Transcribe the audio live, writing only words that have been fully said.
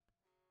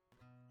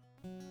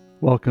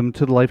Welcome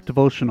to the Life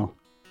Devotional.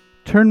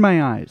 Turn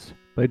My Eyes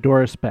by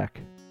Doris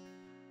Beck.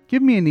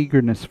 Give me an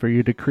eagerness for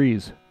your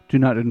decrees. Do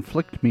not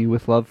inflict me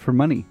with love for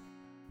money.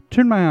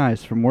 Turn my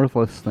eyes from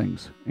worthless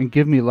things, and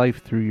give me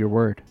life through your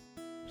word.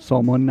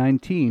 Psalm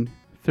 119,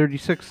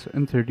 36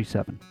 and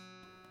 37.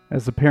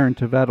 As a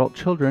parent of adult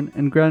children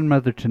and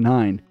grandmother to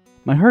 9,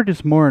 my heart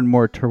is more and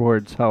more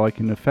towards how I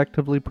can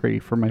effectively pray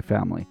for my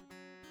family.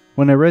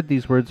 When I read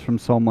these words from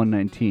Psalm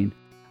 119,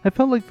 I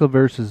felt like the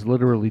verses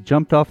literally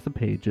jumped off the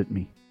page at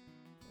me.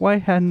 Why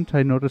hadn't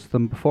I noticed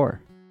them before?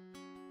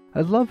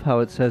 I love how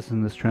it says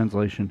in this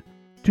translation,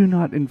 "Do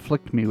not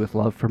inflict me with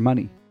love for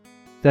money,"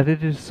 that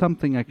it is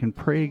something I can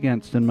pray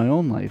against in my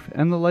own life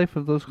and the life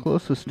of those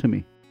closest to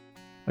me.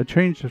 A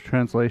change of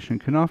translation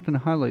can often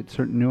highlight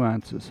certain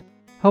nuances,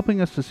 helping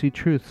us to see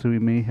truths we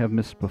may have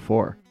missed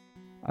before.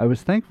 I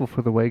was thankful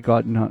for the way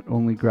God not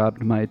only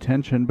grabbed my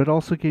attention, but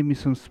also gave me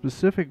some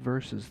specific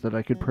verses that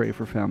I could pray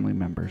for family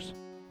members.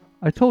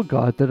 I told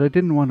God that I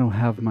didn't want to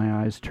have my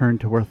eyes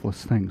turned to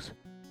worthless things.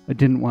 I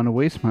didn't want to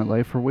waste my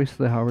life or waste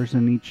the hours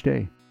in each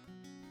day.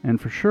 And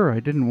for sure, I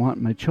didn't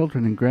want my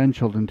children and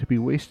grandchildren to be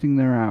wasting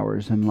their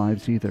hours and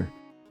lives either.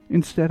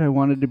 Instead, I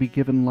wanted to be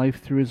given life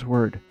through His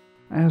Word.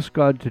 I asked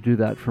God to do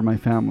that for my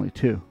family,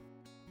 too.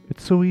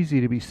 It's so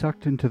easy to be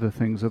sucked into the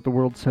things that the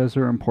world says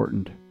are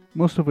important,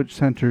 most of which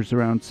centers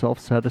around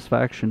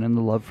self-satisfaction and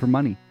the love for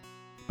money.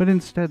 But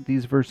instead,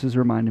 these verses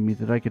reminded me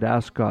that I could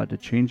ask God to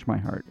change my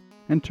heart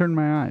and turn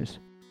my eyes.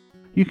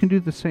 You can do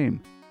the same.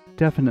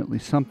 Definitely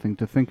something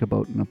to think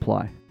about and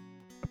apply.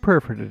 A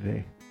prayer for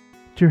today.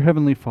 Dear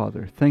Heavenly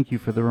Father, thank you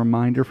for the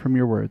reminder from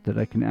your word that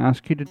I can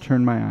ask you to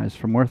turn my eyes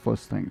from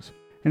worthless things,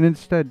 and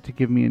instead to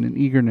give me an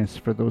eagerness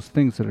for those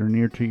things that are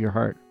near to your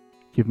heart.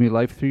 Give me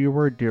life through your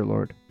word, dear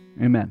Lord.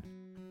 Amen.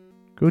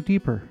 Go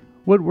deeper.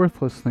 What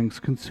worthless things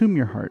consume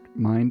your heart,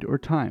 mind, or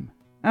time?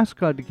 Ask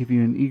God to give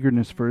you an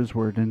eagerness for His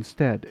word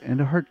instead,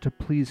 and a heart to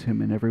please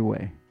Him in every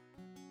way.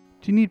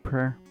 Do you need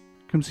prayer?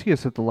 Come see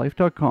us at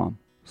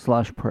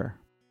thelife.com/prayer.